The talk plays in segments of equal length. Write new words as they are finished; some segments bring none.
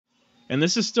And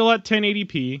this is still at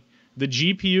 1080p. The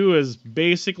GPU is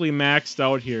basically maxed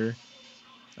out here.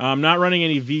 I'm not running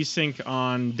any VSync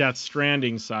on Death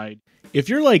Stranding side. If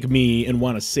you're like me and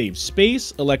want to save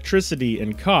space, electricity,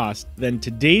 and cost, then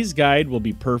today's guide will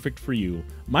be perfect for you.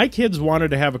 My kids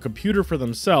wanted to have a computer for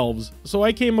themselves, so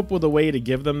I came up with a way to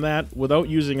give them that without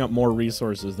using up more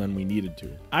resources than we needed to.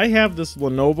 I have this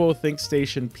Lenovo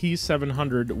Thinkstation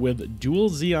P700 with dual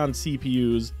Xeon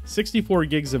CPUs, 64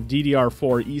 gigs of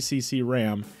DDR4 ECC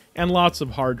RAM, and lots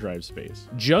of hard drive space,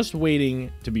 just waiting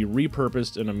to be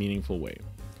repurposed in a meaningful way.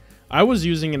 I was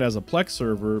using it as a Plex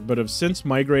server, but have since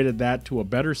migrated that to a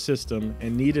better system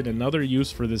and needed another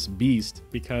use for this beast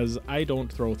because I don't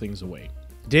throw things away.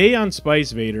 Today on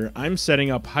Spice Vader, I'm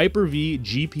setting up Hyper-V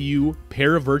GPU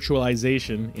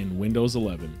Paravirtualization in Windows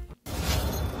 11.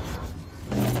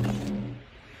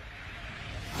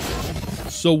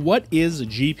 So what is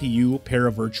GPU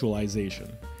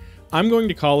Paravirtualization? I'm going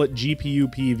to call it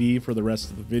GPU PV for the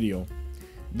rest of the video.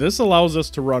 This allows us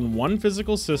to run one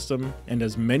physical system and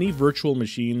as many virtual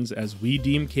machines as we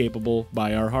deem capable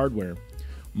by our hardware.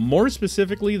 More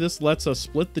specifically, this lets us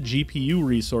split the GPU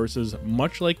resources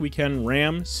much like we can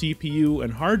RAM, CPU,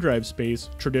 and hard drive space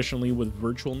traditionally with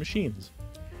virtual machines.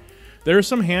 There are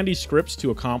some handy scripts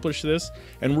to accomplish this,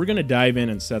 and we're going to dive in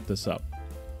and set this up.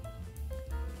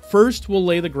 First, we'll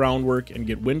lay the groundwork and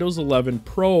get Windows 11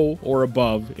 Pro or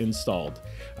above installed.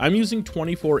 I'm using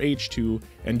 24H2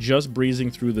 and just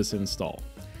breezing through this install.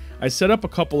 I set up a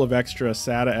couple of extra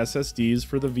SATA SSDs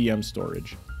for the VM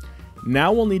storage.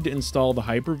 Now we'll need to install the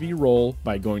Hyper-V role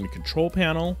by going to Control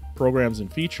Panel, Programs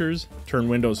and Features, turn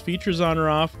Windows Features on or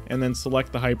off, and then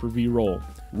select the Hyper-V role.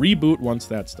 Reboot once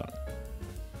that's done.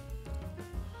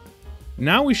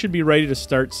 Now we should be ready to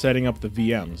start setting up the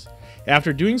VMs.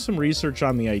 After doing some research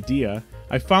on the idea,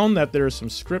 I found that there are some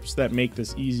scripts that make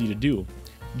this easy to do.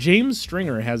 James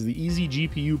Stringer has the easy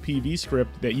GPU PV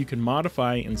script that you can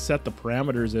modify and set the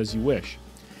parameters as you wish.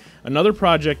 Another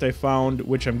project I found,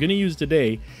 which I'm going to use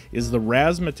today, is the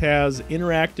Razzmatazz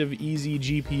Interactive Easy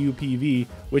GPU PV,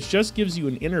 which just gives you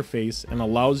an interface and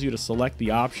allows you to select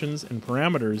the options and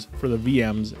parameters for the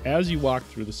VMs as you walk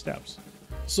through the steps.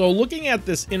 So looking at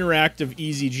this interactive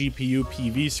easy GPU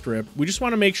PV script, we just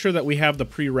want to make sure that we have the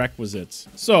prerequisites.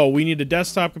 So we need a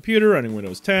desktop computer running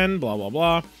Windows 10, blah, blah,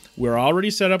 blah. We're already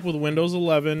set up with Windows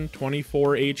 11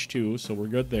 24H2, so we're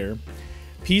good there.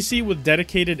 PC with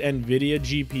dedicated NVIDIA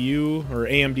GPU or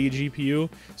AMD GPU.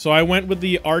 So I went with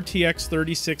the RTX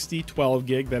 3060 12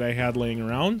 gig that I had laying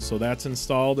around, so that's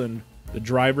installed and the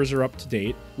drivers are up to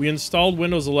date. We installed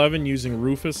Windows 11 using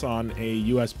Rufus on a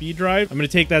USB drive. I'm going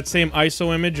to take that same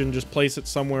ISO image and just place it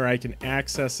somewhere I can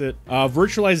access it.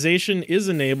 Virtualization is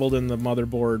enabled in the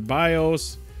motherboard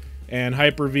BIOS, and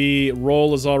Hyper-V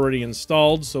role is already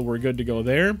installed, so we're good to go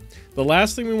there. The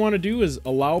last thing we want to do is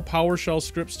allow PowerShell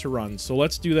scripts to run. So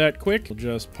let's do that quick. We'll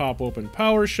just pop open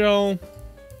PowerShell,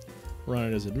 run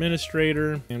it as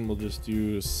administrator, and we'll just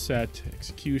do set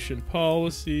execution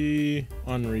policy,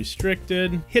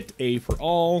 unrestricted, hit A for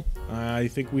all. I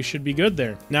think we should be good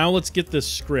there. Now let's get this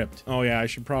script. Oh yeah, I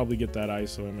should probably get that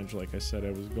ISO image like I said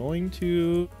I was going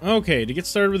to. Okay, to get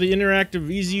started with the interactive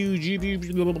easy GPU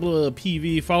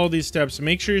PV, follow these steps.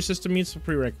 Make sure your system meets the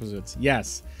prerequisites.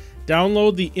 Yes.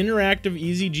 Download the interactive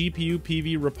easy GPU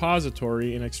PV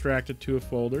repository and extract it to a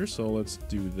folder. So let's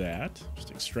do that.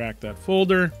 Just extract that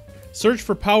folder. Search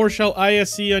for PowerShell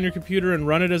ISE on your computer and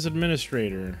run it as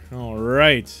administrator. All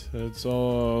right, let's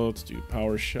do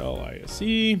PowerShell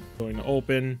ISE. Going to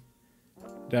open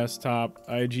desktop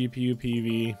iGPU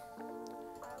PV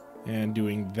and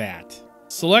doing that.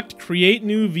 Select create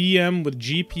new VM with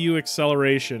GPU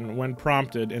acceleration when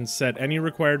prompted and set any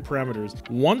required parameters.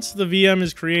 Once the VM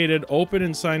is created, open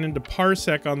and sign into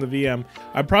Parsec on the VM.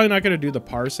 I'm probably not going to do the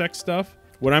Parsec stuff.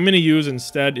 What I'm going to use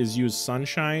instead is use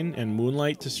Sunshine and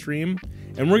Moonlight to stream,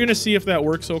 and we're going to see if that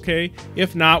works okay.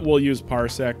 If not, we'll use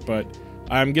Parsec, but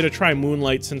I'm going to try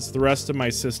Moonlight since the rest of my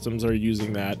systems are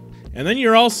using that. And then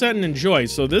you're all set and enjoy.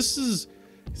 So this is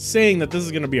saying that this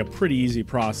is going to be a pretty easy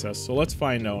process, so let's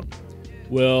find out.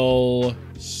 We'll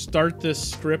start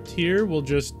this script here. We'll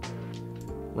just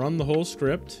run the whole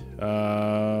script.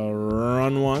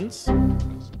 Run once.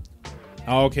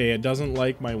 Okay, it doesn't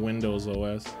like my Windows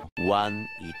OS. One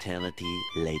eternity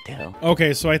later.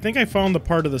 Okay, so I think I found the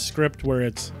part of the script where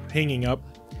it's hanging up.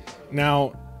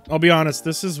 Now, I'll be honest,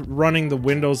 this is running the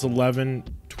Windows 11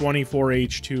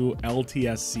 24H2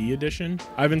 LTSC edition.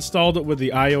 I've installed it with the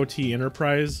IoT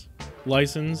Enterprise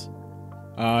license,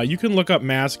 You can look up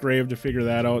Massgrave to figure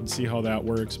that out and see how that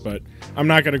works, but I'm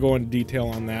not going to go into detail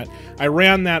on that. I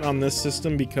ran that on this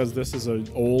system because this is an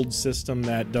old system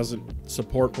that doesn't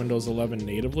support Windows 11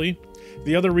 natively.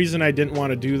 The other reason I didn't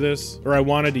want to do this, or I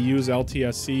wanted to use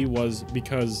LTSC, was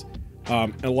because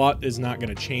a lot is not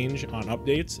going to change on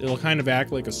updates. It'll kind of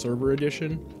act like a server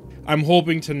edition. I'm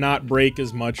hoping to not break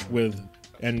as much with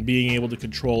and being able to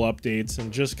control updates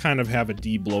and just kind of have a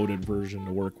de-bloated version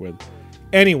to work with.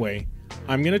 Anyway,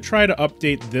 I'm going to try to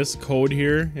update this code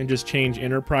here and just change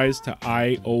enterprise to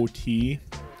IoT,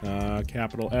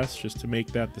 capital S, just to make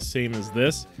that the same as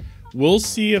this. We'll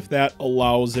see if that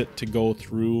allows it to go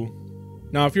through.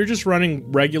 Now, if you're just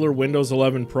running regular Windows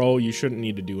 11 Pro, you shouldn't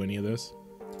need to do any of this.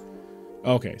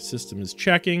 Okay, system is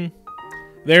checking.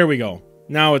 There we go.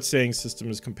 Now it's saying system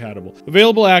is compatible.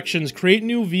 Available actions, create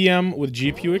new VM with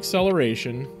GPU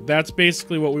acceleration. That's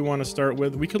basically what we want to start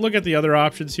with. We could look at the other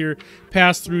options here.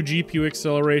 Pass through GPU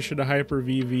acceleration to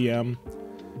Hyper-V VM.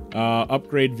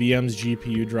 Upgrade VM's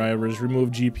GPU drivers.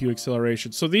 Remove GPU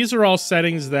acceleration. So these are all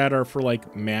settings that are for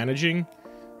like managing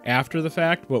after the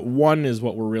fact, but one is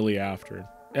what we're really after.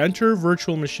 Enter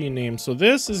virtual machine name. So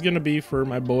this is going to be for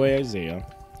my boy Isaiah.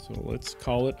 So let's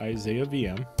call it Isaiah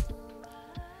VM.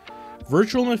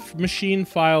 Virtual machine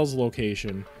files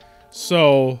location.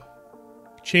 So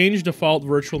change default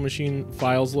virtual machine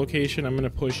files location. I'm going to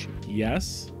push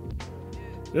yes.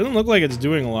 It doesn't look like it's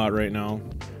doing a lot right now.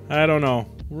 I don't know.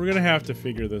 We're going to have to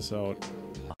figure this out.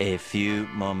 A few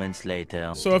moments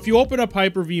later. So if you open up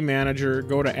Hyper-V Manager,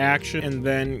 go to Action, and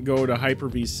then go to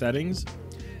Hyper-V Settings,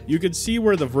 you can see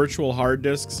where the virtual hard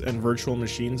disks and virtual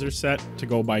machines are set to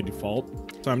go by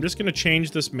default. So I'm just going to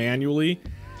change this manually.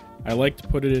 I like to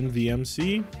put it in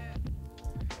VMC,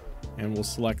 and we'll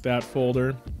select that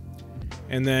folder.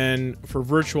 And then for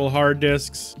virtual hard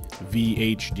disks,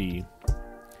 VHD,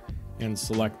 and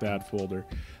select that folder.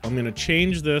 I'm going to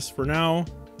change this for now,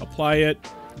 apply it.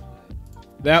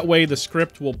 That way the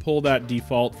script will pull that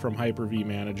default from Hyper-V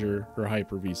Manager or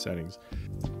Hyper-V Settings.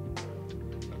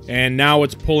 And now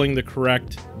it's pulling the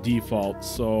correct default.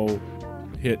 So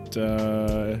hit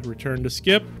return to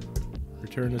skip,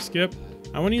 return to skip.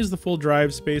 I want to use the full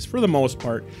drive space for the most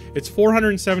part. It's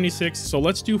 476, so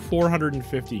let's do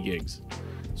 450 gigs.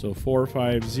 So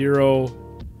 450,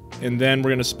 and then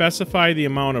we're going to specify the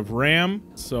amount of RAM.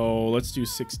 So let's do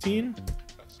 16.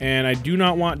 And I do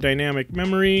not want dynamic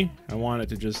memory. I want it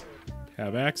to just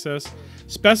have access.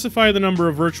 Specify the number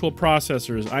of virtual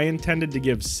processors. I intended to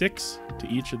give 6 to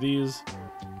each of these.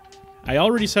 I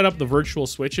already set up the virtual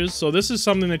switches, so this is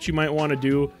something that you might want to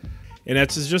do. And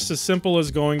it's just as simple as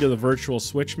going to the virtual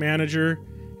switch manager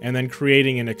and then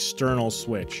creating an external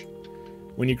switch.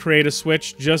 When you create a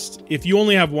switch, just if you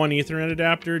only have one Ethernet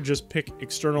adapter, just pick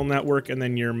external network and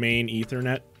then your main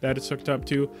Ethernet that it's hooked up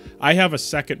to. I have a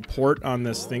second port on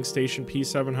this Thinkstation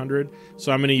P700,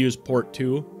 so I'm going to use port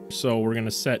 2. So we're going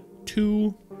to set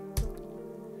 2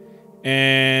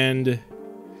 and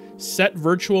set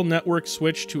virtual network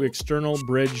switch to external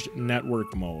bridged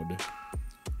network mode.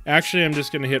 Actually, I'm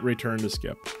just going to hit return to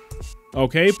skip.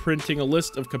 Okay, printing a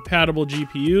list of compatible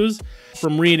GPUs.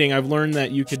 From reading, I've learned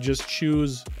that you could just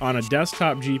choose, on a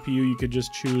desktop GPU, you could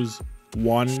just choose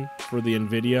 1 for the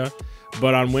NVIDIA.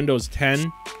 But on Windows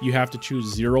 10, you have to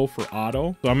choose 0 for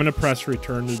auto. So I'm going to press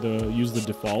return to use the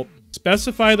default.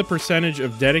 Specify the percentage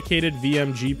of dedicated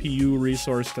VM GPU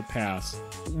resource to pass.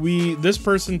 This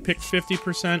person picked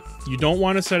 50%. You don't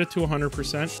want to set it to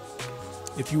 100%.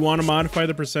 If you want to modify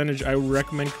the percentage, I would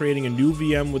recommend creating a new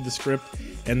VM with the script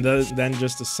and then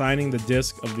just assigning the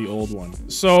disk of the old one.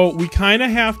 So we kind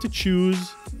of have to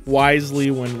choose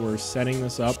wisely when we're setting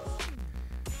this up.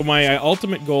 My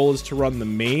ultimate goal is to run the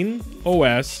main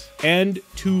OS and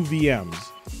 2 VMs.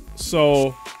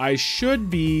 So I should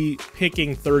be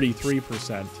picking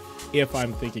 33% if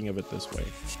I'm thinking of it this way.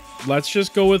 Let's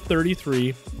just go with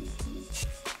 33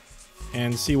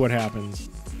 and see what happens.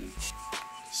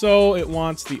 So it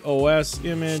wants the OS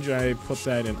image. I put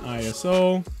that in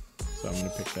ISO. So I'm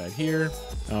going to pick that here.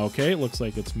 Okay, it looks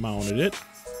like it's mounted it.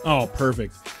 Oh,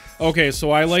 perfect. Okay, so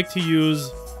I like to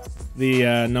use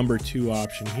the number 2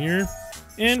 option here.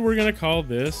 And we're going to call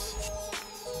this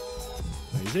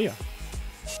Isaiah.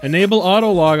 Enable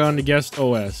auto logon to guest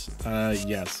OS.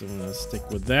 Yes, I'm going to stick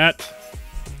with that.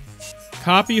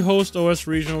 Copy host OS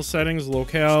regional settings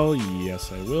locale.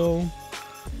 Yes, I will.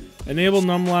 Enable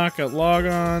numlock at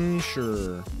logon.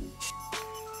 Sure.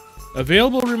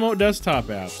 Available remote desktop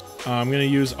apps. I'm going to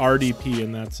use RDP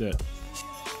and that's it.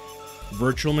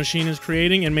 Virtual machine is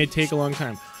creating and may take a long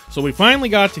time. So we finally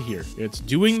got to here. It's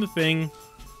doing the thing,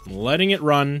 letting it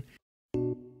run.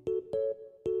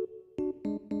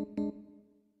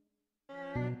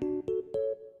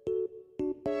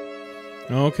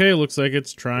 Okay, looks like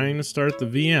it's trying to start the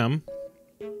VM.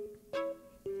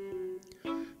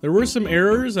 There were some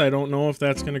errors. I don't know if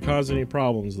that's going to cause any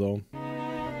problems, though.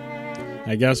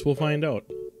 I guess we'll find out.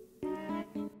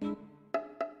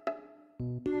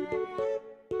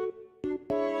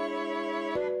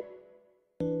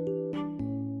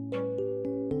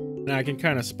 Now I can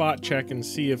kind of spot check and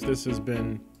see if this has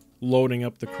been loading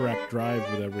up the correct drive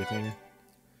with everything.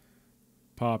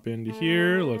 Pop into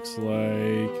here. Looks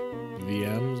like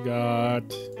VM's got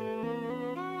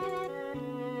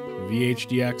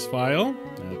VHDX file.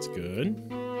 That's good.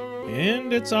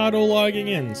 And it's auto logging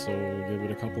in, so we'll give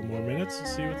it a couple more minutes and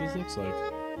see what this looks like.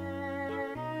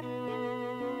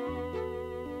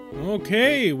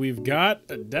 Okay, we've got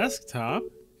a desktop.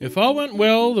 If all went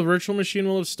well, the virtual machine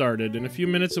will have started. In a few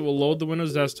minutes, it will load the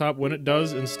Windows desktop. When it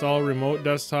does, install remote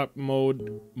desktop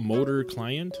motor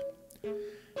client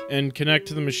and connect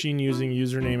to the machine using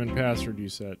username and password you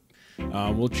set.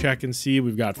 We'll check and see.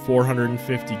 We've got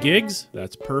 450 gigs.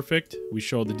 That's perfect. We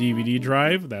show the DVD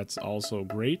drive. That's also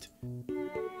great.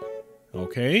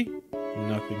 Okay.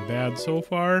 Nothing bad so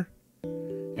far.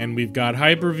 And we've got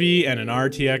Hyper-V and an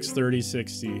RTX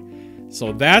 3060.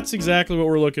 So that's exactly what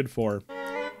we're looking for.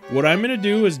 What I'm going to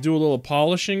do is do a little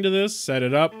polishing to this, set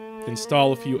it up,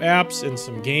 install a few apps and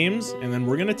some games, and then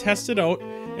we're going to test it out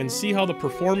and see how the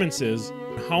performance is,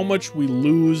 how much we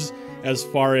lose as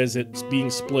far as it's being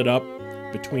split up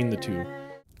between the two.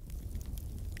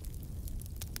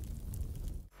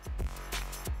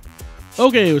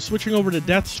 Okay, we're switching over to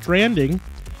Death Stranding.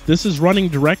 This is running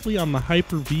directly on the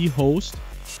Hyper-V host,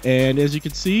 and as you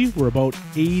can see, we're about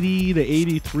 80 to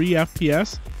 83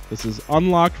 FPS. This is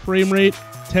unlocked frame rate,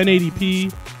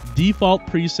 1080p, default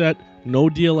preset, no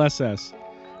DLSS.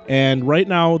 And right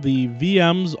now the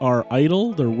VMs are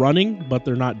idle, they're running, but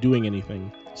they're not doing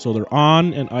anything. So they're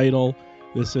on and idle.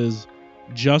 This is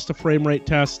just a frame rate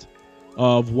test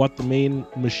of what the main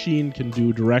machine can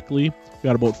do directly. We've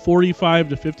got about 45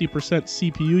 to 50%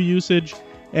 CPU usage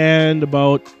and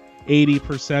about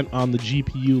 80% on the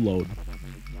GPU load.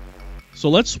 So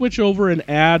let's switch over and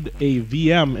add a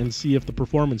VM and see if the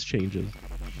performance changes.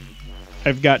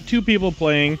 I've got two people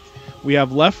playing. We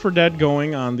have Left 4 Dead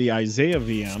going on the Isaiah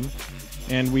VM,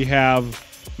 and we have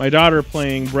my daughter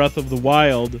playing Breath of the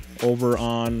Wild over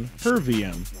on her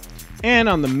VM. And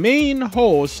on the main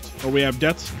host, where we have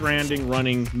Death Stranding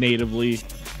running natively,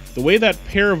 the way that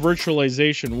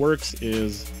Paravirtualization works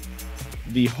is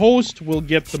the host will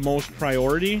get the most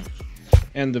priority,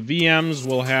 and the VMs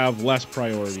will have less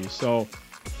priority. So,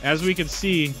 as we can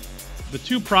see, the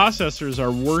two processors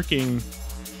are working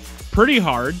pretty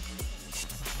hard.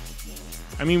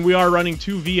 I mean, we are running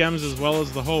two VMs as well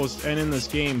as the host and in this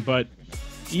game, but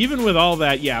even with all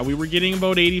that, yeah, we were getting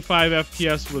about 85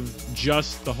 FPS with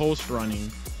just the host running.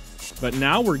 But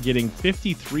now we're getting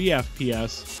 53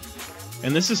 FPS,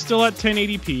 and this is still at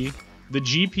 1080p. The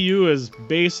GPU is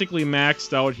basically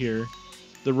maxed out here.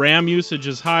 The RAM usage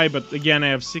is high, but again, I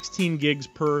have 16 gigs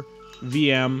per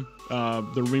VM.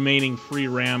 The remaining free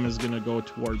RAM is going to go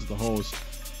towards the host.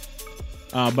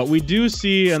 But we do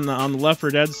see on the Left 4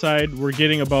 Dead side, we're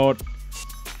getting about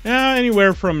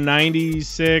anywhere from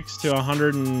 96 to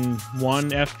 101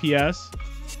 FPS.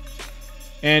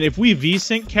 And if we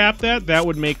VSync cap that, that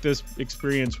would make this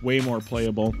experience way more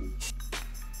playable.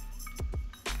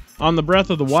 On the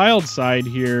Breath of the Wild side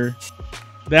here,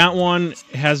 that one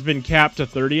has been capped to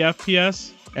 30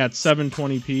 FPS at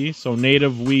 720p, so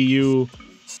native Wii U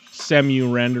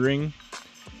SEMU rendering.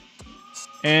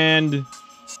 And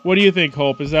what do you think,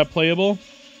 Hope? Is that playable?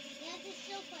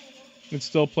 It's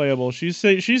still playable. She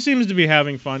seems to be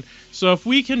having fun. So if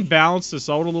we can balance this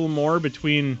out a little more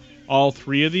between all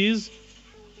three of these,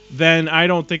 then I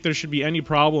don't think there should be any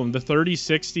problem. The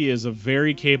 3060 is a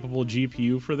very capable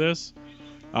GPU for this,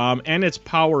 and it's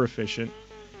power efficient.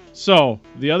 So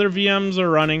the other VMs are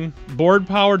running. Board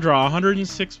power draw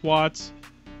 106 watts,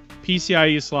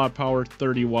 PCIe slot power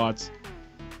 30 watts,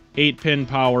 8-pin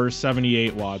power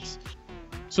 78 watts.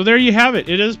 So there you have it.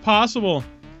 It is possible.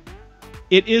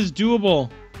 It is doable.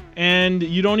 And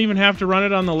you don't even have to run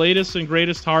it on the latest and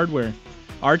greatest hardware.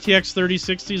 RTX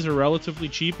 3060s are relatively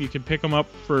cheap. You can pick them up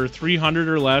for $300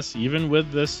 or less, even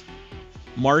with this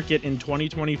market in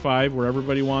 2025 where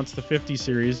everybody wants the 50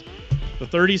 series. The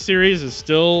 30 series is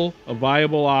still a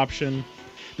viable option.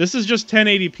 This is just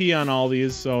 1080p on all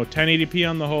these, so 1080p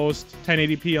on the host,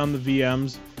 1080p on the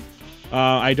VMs.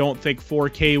 I don't think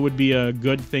 4K would be a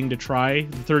good thing to try.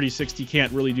 The 3060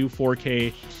 can't really do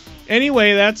 4K.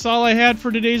 Anyway, that's all I had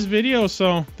for today's video,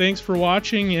 so thanks for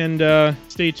watching, and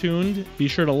stay tuned. Be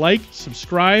sure to like,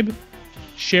 subscribe,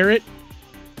 share it,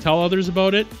 tell others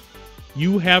about it,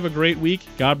 You have a great week.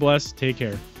 God bless. Take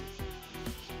care.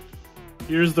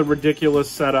 Here's the ridiculous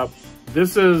setup.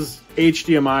 This is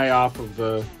HDMI off of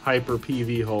the Hyper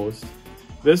PV host.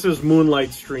 This is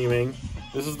Moonlight streaming.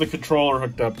 This is the controller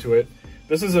hooked up to it.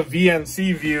 This is a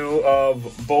VNC view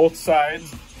of both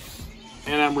sides,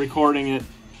 and I'm recording it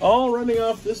all running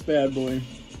off this bad boy.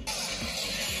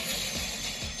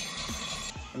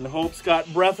 And Hope's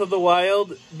got Breath of the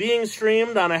Wild being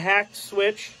streamed on a hacked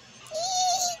Switch